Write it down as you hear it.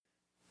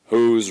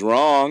Who's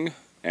wrong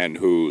and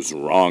who's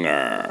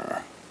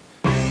wronger?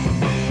 In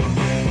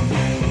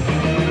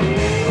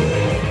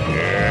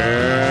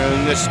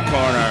this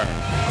corner,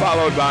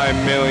 followed by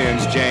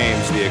millions,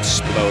 James the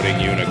Exploding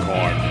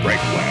Unicorn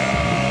Breakwell.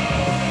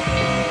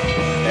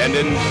 And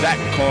in that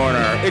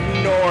corner,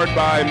 ignored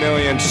by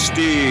millions,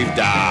 Steve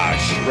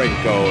Dash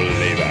Rinko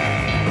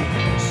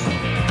Levens.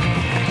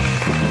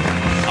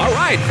 All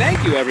right,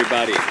 thank you,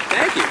 everybody.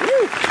 Thank you.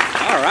 Woo.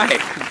 All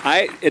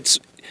right. It's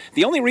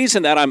the only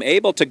reason that I'm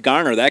able to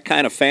garner that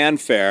kind of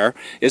fanfare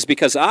is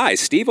because I,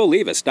 Steve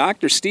Olivas,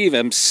 Dr. Steve,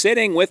 am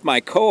sitting with my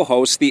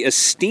co-host, the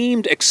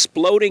esteemed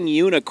Exploding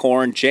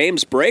Unicorn,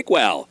 James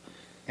Breakwell.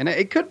 And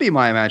it could be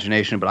my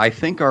imagination, but I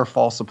think our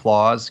false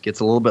applause gets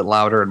a little bit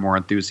louder and more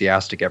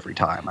enthusiastic every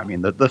time. I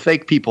mean, the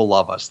fake people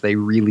love us. They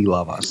really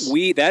love us.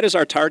 That is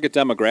our target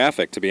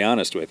demographic, to be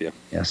honest with you.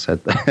 Yes,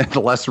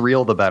 the less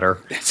real, the better.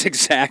 That's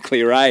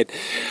exactly right.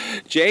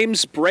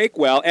 James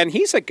Breakwell, and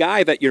he's a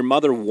guy that your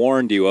mother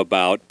warned you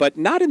about, but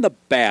not in the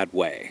bad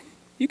way.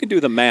 You can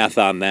do the math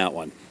on that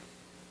one.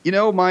 You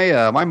know,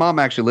 my mom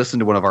actually listened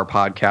to one of our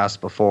podcasts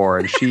before,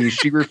 and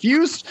she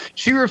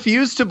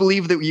refused to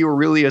believe that you were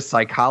really a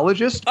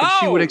psychologist, but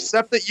she would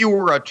accept that you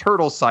were a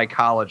turtle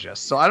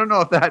psychologist. So I don't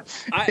know if that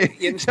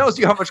tells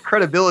you how much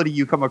credibility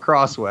you come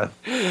across with.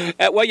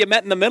 Well, you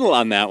met in the middle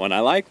on that one.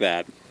 I like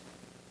that.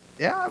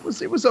 Yeah, it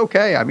was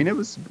okay. I mean, it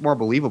was more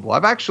believable.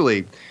 I've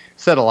actually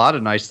said a lot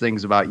of nice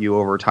things about you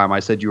over time. I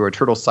said you were a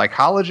turtle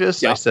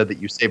psychologist. Yep. I said that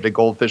you saved a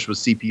goldfish with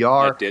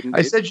CPR.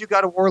 I said you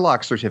got a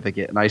Warlock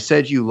certificate, and I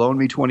said you loaned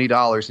me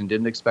 $20 and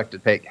didn't expect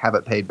to have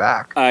it paid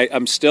back.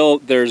 I'm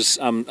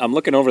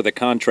looking over the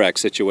contract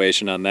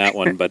situation on that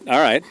one, but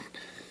all right.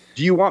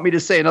 Do you want me to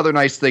say another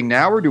nice thing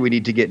now, or do we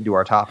need to get into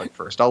our topic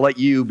first? I'll let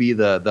you be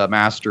the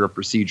master of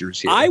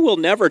procedures here. I will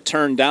never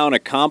turn down a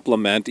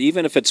compliment,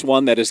 even if it's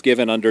one that is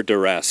given under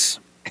duress.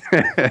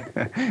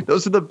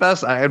 Those are the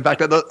best. In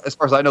fact, as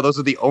far as I know, those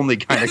are the only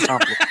kind of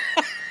compliments.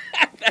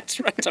 That's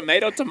right.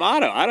 Tomato.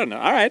 I don't know.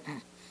 All right.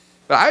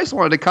 But I just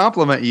wanted to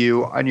compliment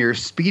you on your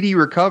speedy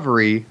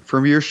recovery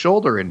from your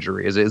shoulder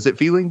injury. Is it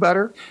feeling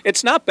better?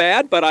 It's not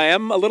bad, but I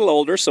am a little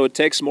older, so it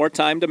takes more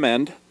time to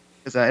mend.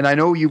 And I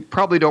know you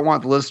probably don't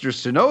want the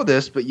listeners to know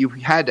this, but you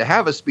had to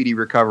have a speedy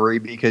recovery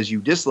because you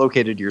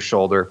dislocated your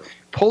shoulder,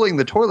 pulling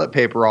the toilet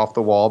paper off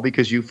the wall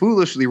because you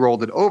foolishly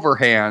rolled it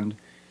overhand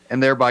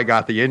and thereby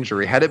got the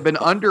injury. Had it been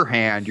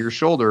underhand, your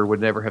shoulder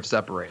would never have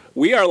separated.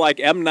 We are like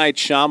M. Night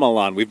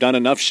Shyamalan. We've done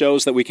enough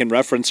shows that we can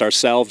reference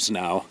ourselves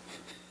now.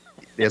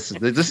 Yes,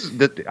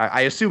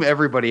 I assume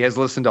everybody has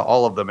listened to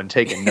all of them and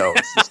taken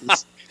notes.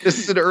 This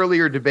is an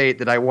earlier debate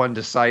that I won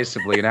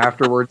decisively, and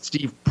afterwards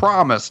Steve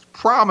promised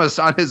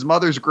on his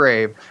mother's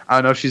grave, I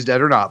don't know if she's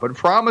dead or not, but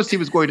promised he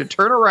was going to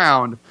turn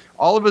around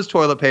all of his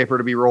toilet paper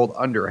to be rolled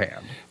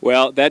underhand.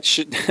 Well, that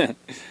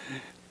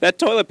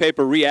toilet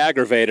paper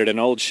re-aggravated an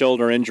old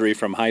shoulder injury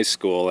from high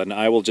school, and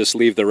I will just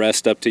leave the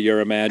rest up to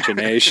your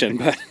imagination.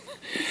 But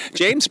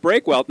James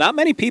Breakwell, not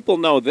many people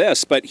know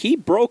this, but he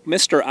broke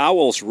Mr.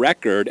 Owl's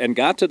record and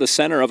got to the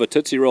center of a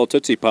Tootsie Roll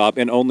Tootsie Pop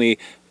in only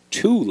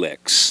 2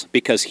 licks,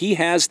 because he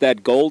has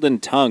that golden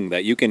tongue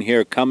that you can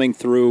hear coming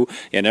through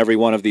in every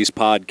one of these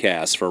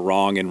podcasts for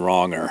Wrong and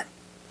Wronger.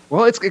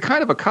 Well, it's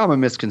kind of a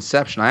common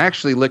misconception. I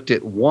actually licked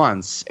it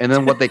once, and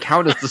then what they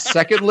count as the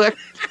second lick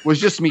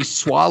was just me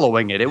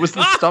swallowing it. It was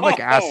the stomach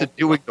acid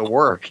doing the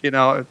work. You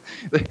know,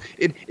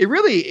 it's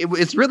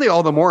really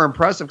all the more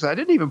impressive because I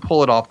didn't even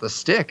pull it off the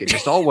stick. It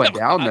just all went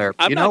down there.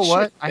 You know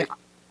what?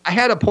 I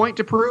had a point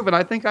to prove, and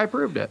I think I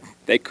proved it.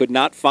 They could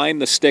not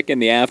find the stick in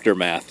the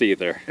aftermath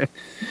either.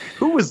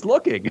 Who was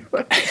looking?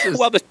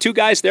 Well, the 2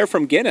 guys there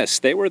from Guinness,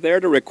 they were there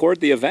to record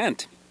the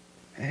event.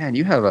 Man,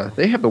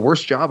 they have the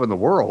worst job in the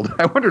world.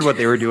 I wondered what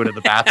they were doing in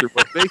the bathroom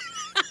with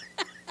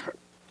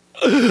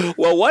me.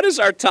 Well, what is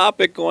our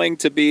topic going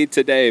to be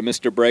today,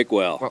 Mr.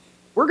 Breakwell? Well,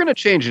 we're going to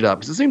change it up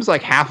because it seems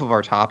like half of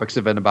our topics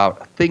have been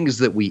about things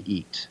that we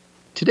eat.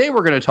 Today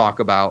we're going to talk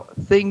about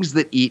things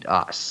that eat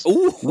us.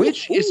 Ooh.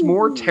 Which is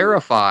more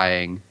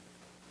terrifying,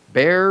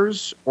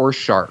 bears or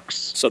sharks?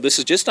 So this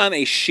is just on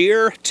a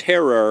sheer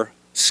terror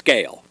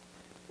scale.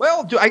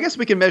 Well, I guess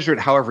we can measure it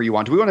however you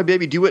want. Do we want to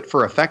maybe do it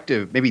for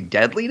effective, maybe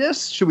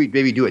deadliness? Should we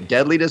maybe do it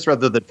deadliness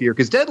rather than fear?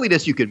 Because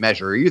deadliness you can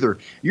measure.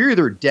 You're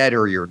either dead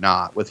or you're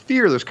not. With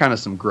fear, there's kind of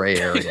some gray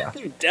area.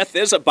 Death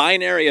is a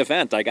binary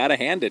event. I got to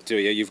hand it to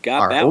you. You've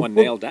got one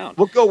nailed down.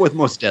 We'll go with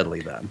most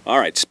deadly then. All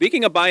right.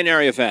 Speaking of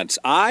binary events,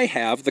 I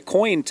have the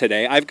coin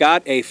today. I've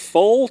got a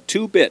full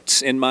 2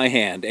 bits in my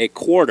hand, a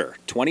quarter,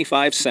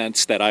 25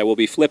 cents that I will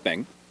be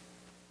flipping.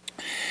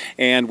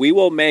 And we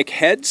will make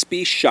heads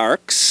be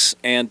sharks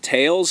and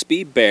tails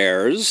be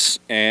bears,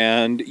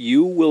 and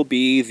you will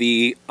be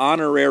the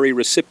honorary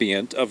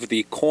recipient of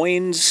the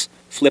coin's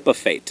flip of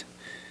fate.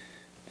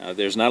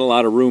 There's not a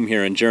lot of room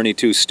here in Journey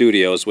 2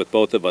 Studios with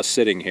both of us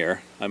sitting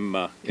here. I'm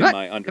Can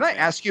I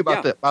ask you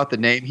about the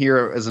name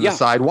here as an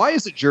aside? Why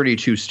is it Journey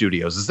 2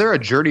 Studios? Is there a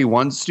Journey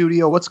 1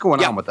 studio? What's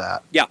going on with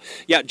that?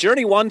 Yeah.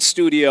 Journey 1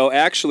 Studio,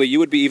 actually, you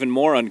would be even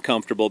more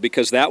uncomfortable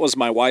because that was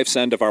my wife's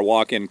end of our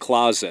walk-in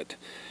closet.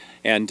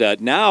 And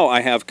now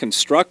I have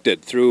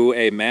constructed, through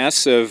a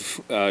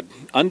massive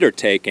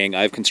undertaking,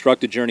 I've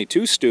constructed Journey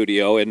 2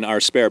 Studio in our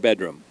spare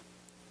bedroom.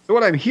 So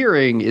what I'm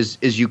hearing is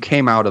you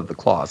came out of the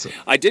closet.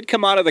 I did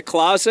come out of the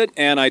closet,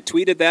 and I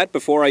tweeted that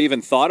before I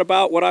even thought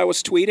about what I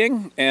was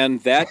tweeting,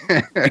 and that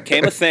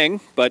became a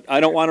thing. But I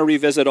don't want to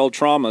revisit old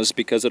traumas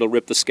because it'll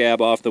rip the scab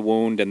off the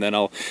wound, and then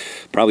I'll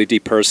probably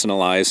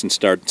depersonalize and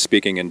start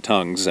speaking in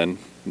tongues and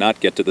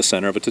not get to the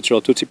center of a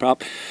Tootsie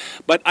Pop.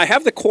 But I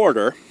have the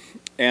quarter,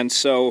 and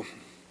so...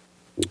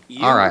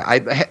 All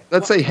right,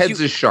 let's say heads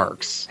is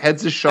sharks.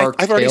 Heads is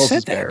sharks, I've already tails said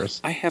is that.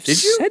 bears. I have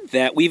Did you? said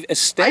that. We've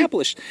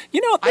established.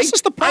 This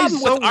is the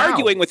problem with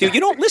arguing with you. You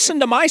don't listen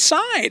to my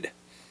side.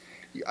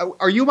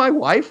 Are you my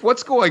wife?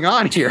 What's going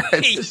on here?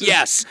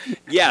 Yes.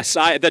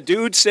 The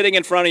dude sitting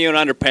in front of you in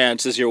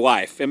underpants is your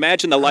wife.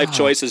 Imagine the life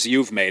choices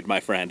you've made, my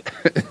friend.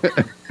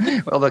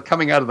 Well, the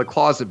coming out of the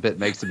closet bit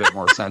makes a bit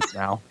more sense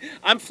now.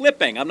 I'm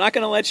flipping. I'm not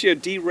going to let you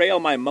derail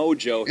my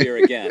mojo here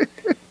again.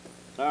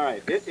 All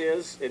right, it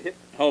hit.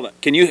 Hold on.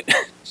 Can you?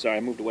 Sorry, I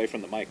moved away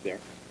from the mic there.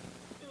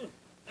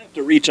 I have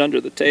to reach under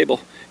the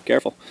table.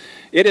 Careful.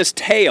 It is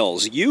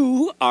tails.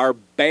 You are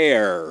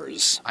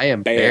bears. I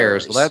am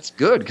bears. Well, that's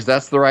good because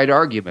that's the right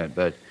argument.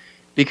 But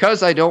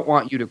because I don't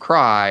want you to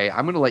cry,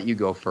 I'm going to let you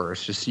go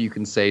first, just so you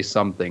can say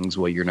some things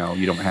where you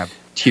don't have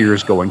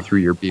tears going through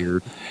your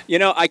beard.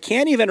 I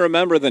can't even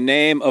remember the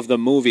name of the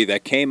movie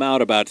that came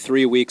out about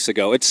 3 weeks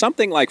ago. It's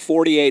something like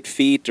 48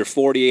 feet or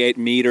 48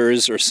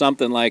 meters or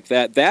something like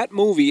that. That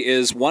movie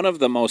is one of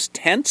the most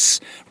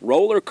tense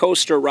roller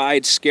coaster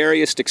ride,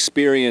 scariest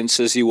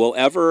experiences you will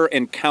ever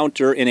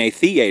encounter in a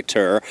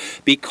theater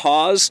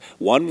because,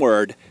 one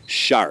word,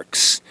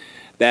 sharks.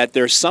 That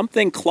there's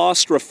something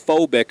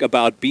claustrophobic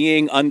about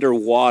being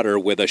underwater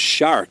with a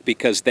shark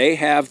because they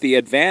have the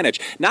advantage.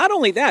 Not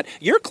only that,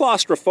 you're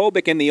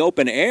claustrophobic in the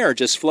open air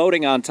just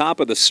floating on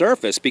top of the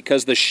surface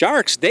because the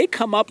sharks, they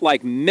come up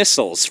like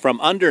missiles from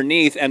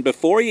underneath, and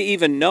before you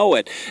even know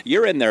it,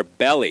 you're in their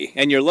belly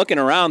and you're looking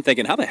around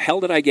thinking, how the hell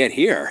did I get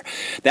here?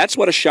 That's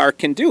what a shark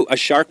can do. A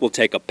shark will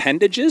take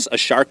appendages, a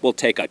shark will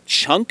take a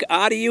chunk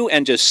out of you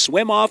and just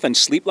swim off and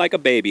sleep like a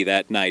baby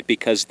that night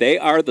because they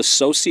are the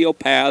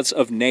sociopaths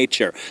of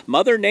nature.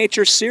 Mother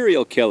Nature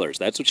serial killers.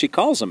 That's what she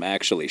calls them,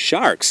 actually.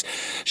 Sharks.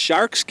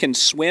 Sharks can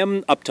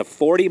swim up to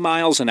 40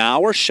 miles an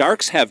hour.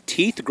 Sharks have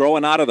teeth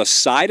growing out of the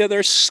side of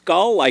their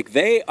skull like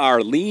they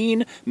are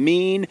lean,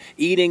 mean,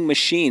 eating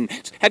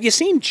machines. Have you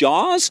seen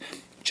Jaws?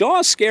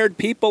 Jaws scared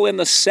people in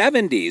the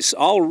 70s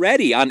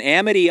already on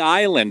Amity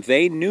Island.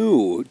 They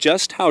knew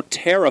just how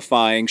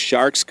terrifying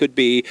sharks could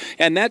be,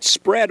 and that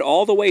spread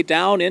all the way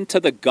down into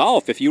the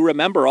Gulf. If you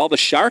remember all the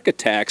shark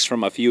attacks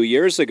from a few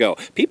years ago,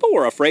 people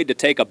were afraid to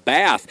take a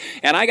bath.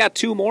 And I got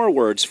 2 more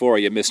words for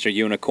you, Mr.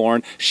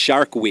 Unicorn.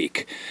 Shark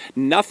Week.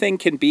 Nothing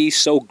can be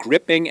so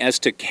gripping as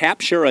to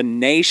capture a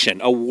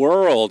nation, a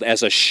world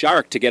as a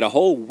shark, to get a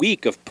whole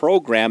week of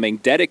programming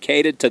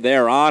dedicated to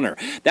their honor.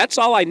 That's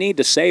all I need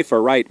to say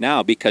for right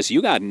now, because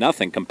you got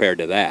nothing compared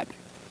to that.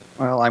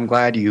 Well, I'm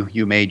glad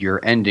you made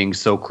your ending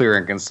so clear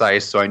and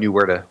concise, so I knew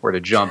where to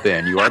jump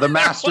in. You are the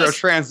master of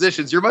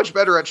transitions. You're much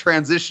better at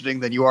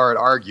transitioning than you are at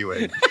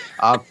arguing.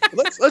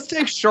 Let's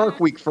take Shark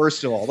Week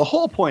first of all. The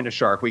whole point of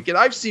Shark Week, and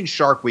I've seen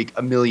Shark Week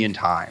a million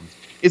times,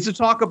 is to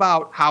talk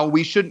about how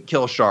we shouldn't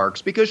kill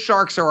sharks because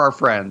sharks are our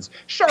friends.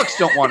 Sharks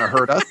don't want to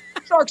hurt us.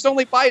 Sharks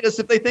only bite us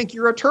if they think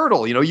you're a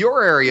turtle,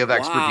 your area of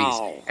expertise.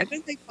 Wow. And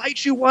then they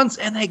bite you once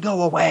and they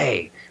go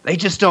away. They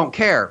just don't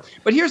care.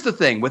 But here's the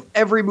thing with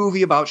every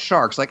movie about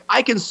sharks, like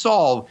I can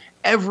solve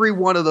every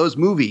one of those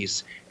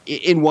movies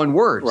in one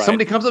word. Right.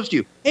 Somebody comes up to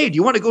you, hey, do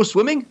you want to go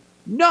swimming?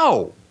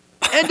 No.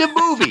 End of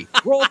movie.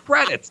 Roll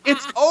credits.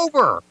 It's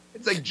over.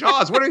 It's like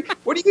Jaws. What are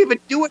you even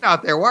doing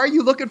out there? Why are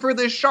you looking for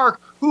this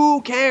shark?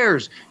 Who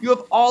cares? You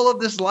have all of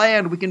this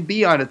land we can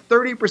be on. It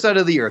 30%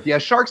 of the earth. Yeah,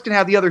 sharks can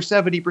have the other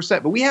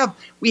 70%, but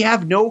we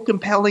have no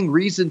compelling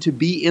reason to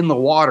be in the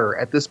water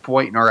at this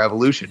point in our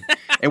evolution.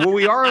 And when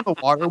we are in the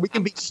water, we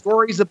can be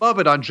stories above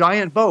it on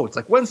giant boats.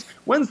 Like when's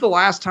the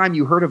last time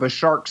you heard of a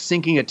shark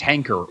sinking a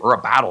tanker or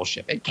a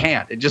battleship? It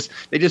can't. They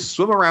just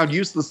swim around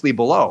uselessly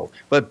below.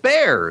 But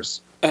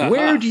bears.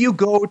 Where do you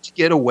go to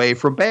get away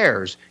from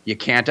bears? You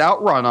can't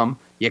outrun them.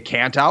 You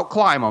can't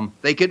outclimb them.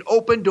 They can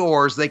open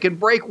doors. They can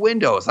break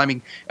windows. I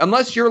mean,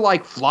 unless you're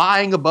like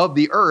flying above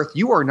the earth,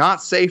 you are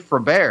not safe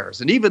from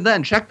bears. And even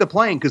then, check the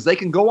plane because they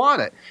can go on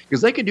it.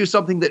 Because they can do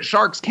something that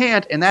sharks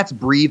can't, and that's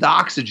breathe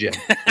oxygen.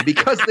 And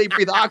because they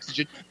breathe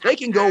oxygen, they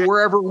can go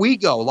wherever we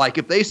go. Like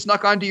if they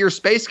snuck onto your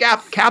space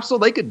capsule,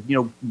 they could,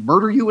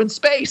 murder you in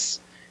space.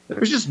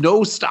 There's just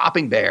no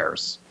stopping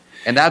bears.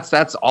 And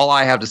that's all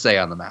I have to say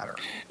on the matter.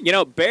 You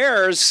know,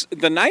 bears,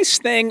 the nice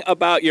thing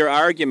about your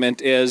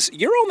argument is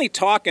you're only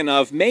talking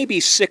of maybe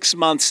 6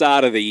 months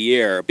out of the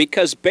year,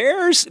 because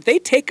bears, they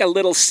take a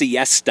little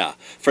siesta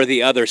for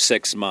the other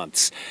 6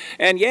 months.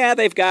 And yeah,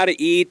 they've got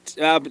to eat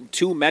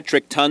 2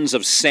 metric tons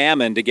of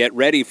salmon to get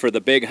ready for the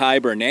big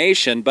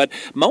hibernation, but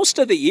most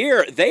of the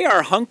year they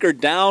are hunkered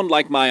down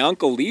like my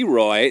Uncle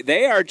Leroy.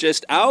 They are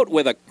just out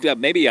with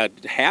maybe a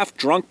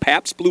half-drunk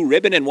Pabst Blue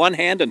Ribbon in one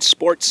hand and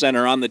Sports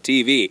Center on the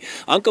TV.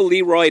 Uncle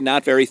Leroy,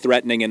 not very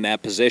threatening in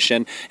that position.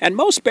 And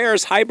most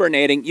bears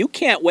hibernating, you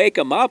can't wake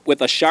them up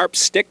with a sharp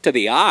stick to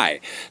the eye.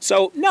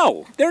 So,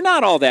 no, they're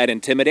not all that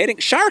intimidating.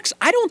 Sharks,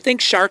 I don't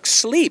think sharks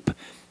sleep.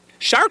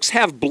 Sharks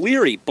have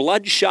bleary,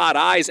 bloodshot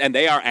eyes, and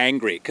they are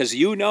angry, because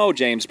you know,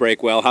 James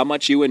Breakwell, how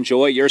much you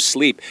enjoy your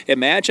sleep.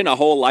 Imagine a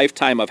whole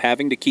lifetime of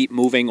having to keep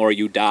moving or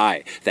you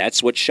die.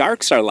 That's what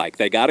sharks are like.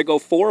 They got to go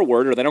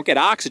forward or they don't get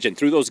oxygen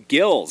through those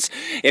gills.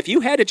 If you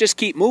had to just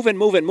keep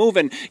moving,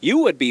 you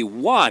would be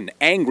one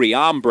angry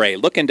hombre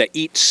looking to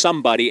eat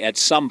somebody at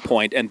some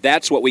point, and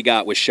that's what we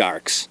got with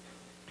sharks.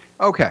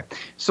 Okay,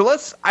 so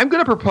I'm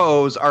going to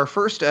propose our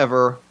first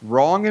ever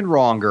wrong and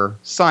wronger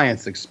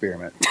science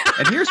experiment.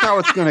 And here's how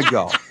it's going to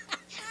go.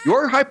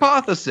 Your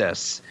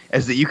hypothesis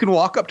is that you can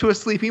walk up to a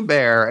sleeping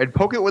bear and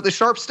poke it with a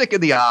sharp stick in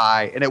the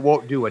eye and it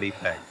won't do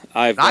anything.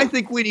 I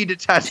think we need to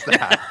test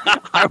that.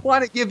 I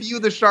want to give you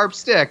the sharp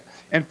stick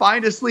and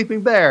find a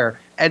sleeping bear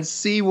and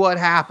see what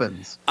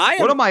happens.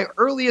 One of my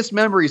earliest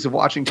memories of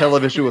watching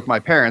television with my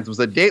parents was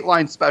a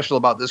Dateline special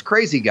about this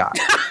crazy guy.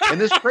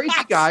 And this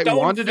crazy guy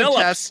wanted to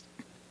test...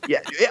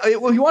 Yeah,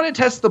 well, he wanted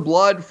to test the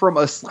blood from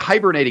a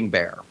hibernating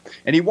bear.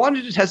 And he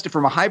wanted to test it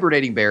from a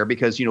hibernating bear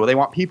because, they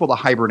want people to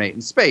hibernate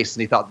in space.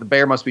 And he thought the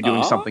bear must be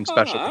doing something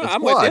special with its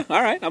blood. With you.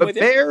 All right, I'm but with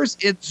you. Bears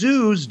in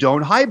zoos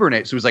don't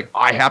hibernate. So he's like,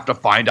 I have to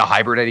find a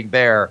hibernating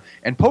bear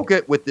and poke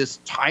it with this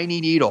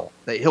tiny needle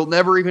that he'll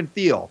never even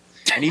feel.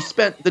 And he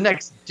spent the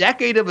next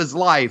decade of his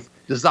life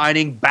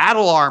designing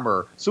battle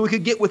armor so he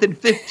could get within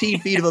 15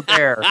 feet of a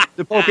bear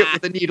to poke it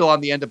with a needle on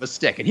the end of a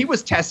stick. And he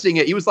was testing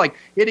it. He was like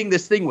hitting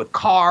this thing with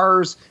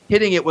cars,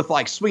 hitting it with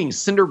like swinging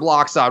cinder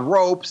blocks on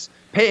ropes,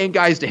 paying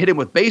guys to hit him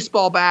with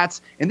baseball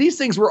bats. And these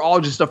things were all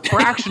just a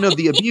fraction of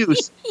the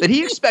abuse that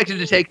he expected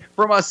to take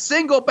from a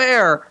single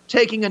bear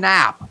taking a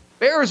nap.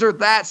 Bears are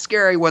that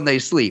scary when they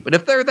sleep. And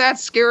if they're that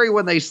scary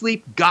when they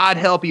sleep, God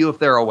help you if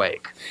they're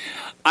awake.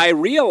 I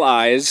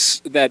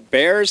realize that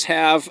bears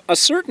have a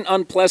certain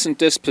unpleasant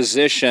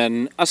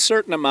disposition a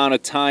certain amount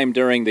of time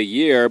during the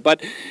year,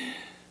 but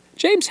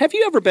James, have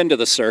you ever been to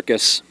the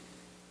circus?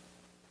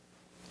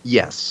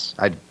 Yes.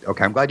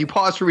 Okay, I'm glad you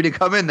paused for me to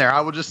come in there.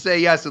 I will just say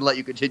yes and let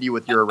you continue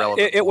with your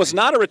irrelevant. It was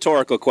not a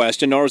rhetorical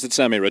question, nor was it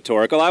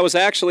semi-rhetorical. I was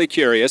actually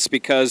curious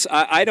because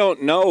I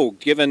don't know,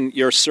 given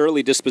your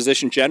surly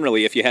disposition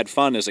generally, if you had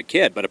fun as a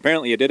kid, but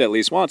apparently you did at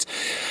least once.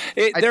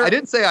 I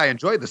didn't say I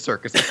enjoyed the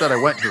circus. I said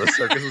I went to the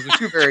circus. Those are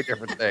two very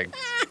different things.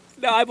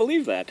 No, I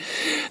believe that.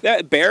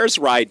 Bears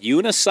ride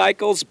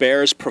unicycles.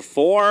 Bears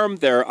perform.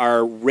 There are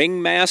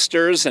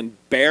ringmasters and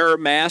bear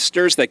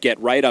masters that get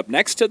right up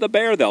next to the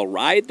bear. They'll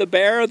ride the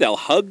bear. They'll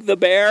hug the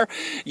bear.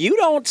 You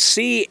don't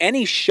see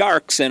any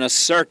sharks in a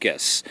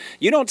circus.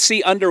 You don't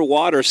see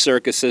underwater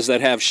circuses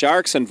that have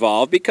sharks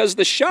involved because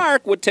the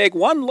shark would take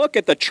one look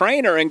at the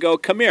trainer and go,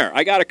 come here,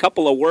 I got a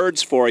couple of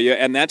words for you,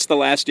 and that's the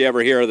last you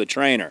ever hear of the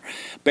trainer.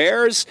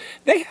 Bears,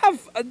 they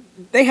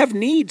have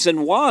needs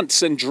and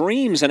wants and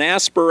dreams and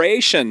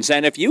aspirations,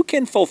 and if you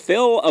can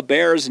fulfill a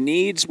bear's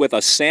needs with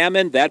a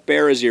salmon, that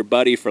bear is your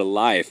buddy for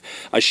life.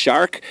 A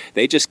shark,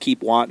 they just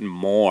keep wanting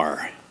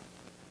more.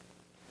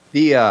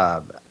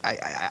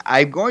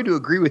 I'm going to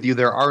agree with you.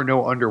 There are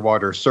no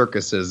underwater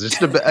circuses.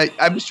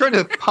 I'm just trying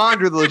to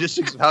ponder the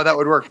logistics of how that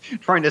would work.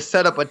 Trying to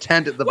set up a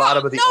tent at the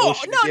bottom of the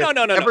ocean. No.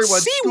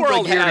 Everyone's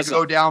SeaWorld has to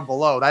go down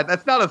below.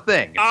 That's not a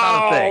thing. It's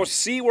not a thing.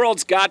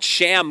 SeaWorld's got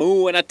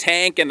Shamu in a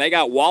tank, and they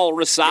got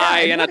Walrus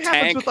Eye in a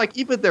tank. With,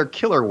 even their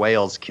killer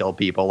whales kill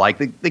people. Like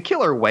the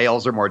killer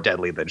whales are more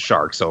deadly than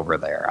sharks over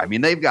there. I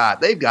mean, they've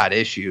got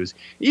issues.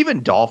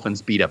 Even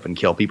dolphins beat up and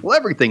kill people.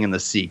 Everything in the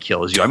sea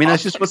kills you. I mean,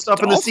 that's just what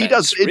stuff in the sea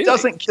does. It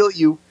doesn't kill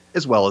you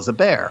as well as a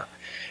bear.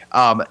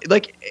 When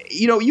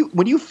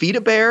you feed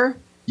a bear,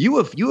 you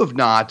have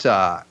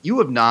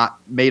not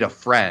made a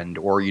friend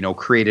or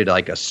created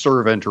like a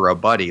servant or a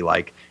buddy.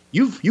 Like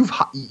you've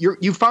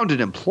found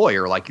an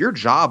employer. Like your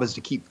job is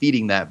to keep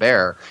feeding that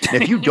bear.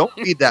 And if you don't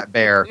feed that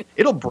bear,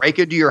 it'll break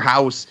into your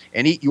house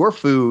and eat your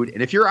food.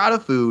 And if you're out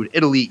of food,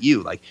 it'll eat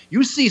you. Like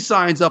you see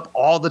signs up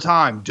all the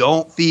time.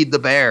 Don't feed the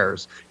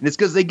bears. And it's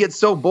because they get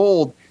so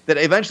bold that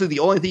eventually the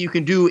only thing you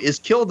can do is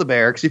kill the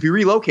bear, because if you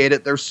relocate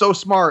it, they're so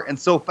smart and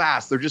so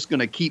fast, they're just going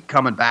to keep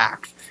coming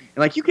back.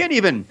 And like you can't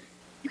even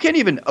you can't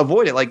even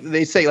avoid it. Like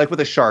they say, like with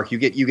a shark, you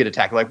get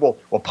attacked. Like, well,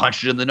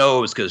 punch it in the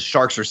nose because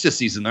sharks are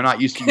sissies and they're not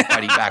used to you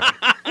fighting back.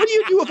 What do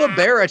you do if a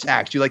bear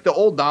attacks you? Like the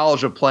old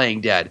knowledge of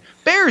playing dead.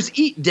 Bears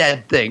eat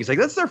dead things. Like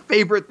that's their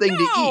favorite thing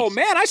to eat. Oh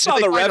man, I saw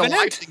The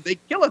Revenant. They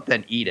kill it,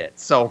 then eat it.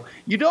 So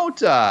you don't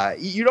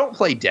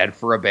play dead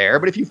for a bear.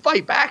 But if you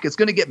fight back, it's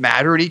going to get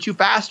madder and eat you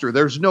faster.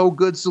 There's no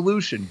good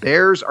solution.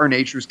 Bears are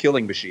nature's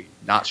killing machine,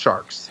 not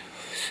sharks.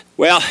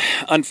 Well,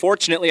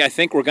 unfortunately, I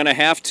think we're going to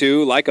have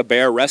to, like a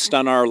bear, rest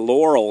on our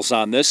laurels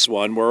on this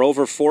one. We're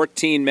over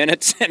 14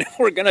 minutes, and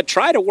we're going to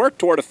try to work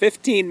toward a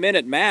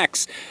 15-minute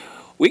max.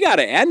 We got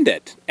to end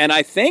it. And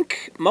I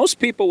think most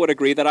people would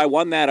agree that I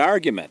won that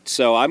argument.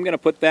 So I'm going to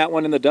put that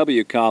one in the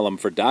W column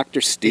for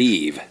Dr.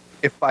 Steve.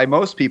 If by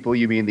most people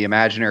you mean the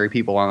imaginary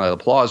people on the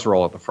applause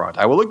roll at the front,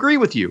 I will agree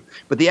with you.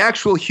 But the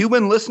actual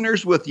human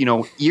listeners with,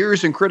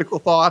 ears and critical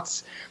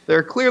thoughts,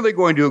 they're clearly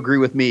going to agree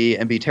with me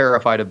and be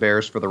terrified of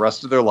bears for the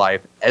rest of their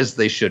life, as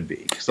they should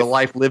be. Because a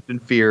life lived in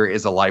fear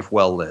is a life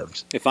well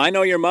lived. If I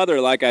know your mother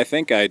like I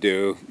think I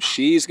do,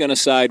 she's going to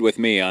side with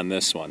me on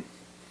this one.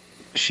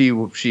 She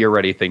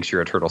already thinks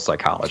you're a turtle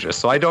psychologist,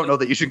 so I don't know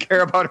that you should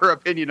care about her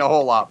opinion a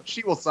whole lot, but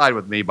she will side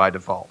with me by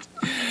default.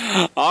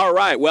 All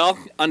right. Well,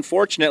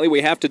 unfortunately, we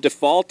have to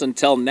default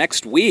until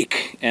next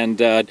week.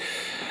 And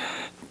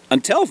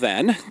until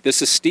then,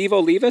 this is Steve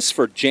Olivas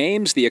for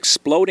James the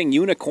Exploding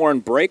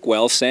Unicorn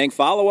Breakwell saying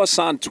follow us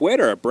on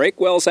Twitter.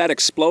 Breakwell's at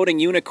Exploding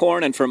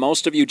Unicorn, and for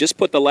most of you, just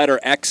put the letter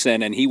X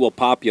in and he will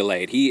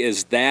populate. He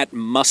is that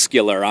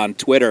muscular on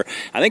Twitter.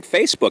 I think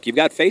Facebook, you've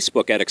got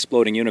Facebook at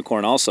Exploding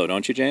Unicorn also,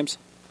 don't you, James?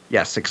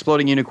 Yes,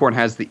 Exploding Unicorn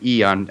has the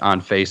E on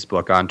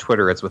Facebook. On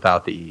Twitter, it's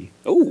without the E.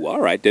 Oh, all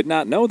right. Did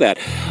not know that.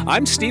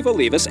 I'm Steve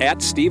Olivas,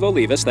 at Steve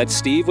Olivas. That's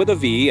Steve with a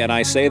V, and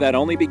I say that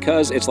only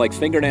because it's like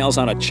fingernails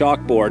on a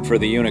chalkboard for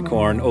the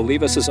unicorn.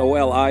 Olivas is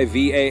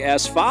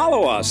Olivas.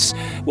 Follow us.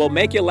 We'll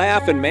make you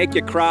laugh and make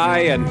you cry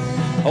and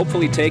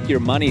hopefully take your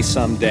money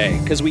someday.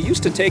 Because we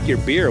used to take your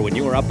beer when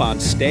you were up on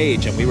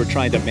stage and we were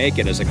trying to make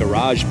it as a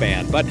garage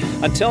band. But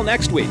until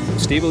next week,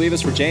 Steve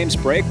Olivas for James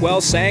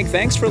Breakwell saying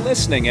thanks for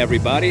listening,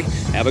 everybody.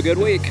 Have a good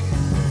week.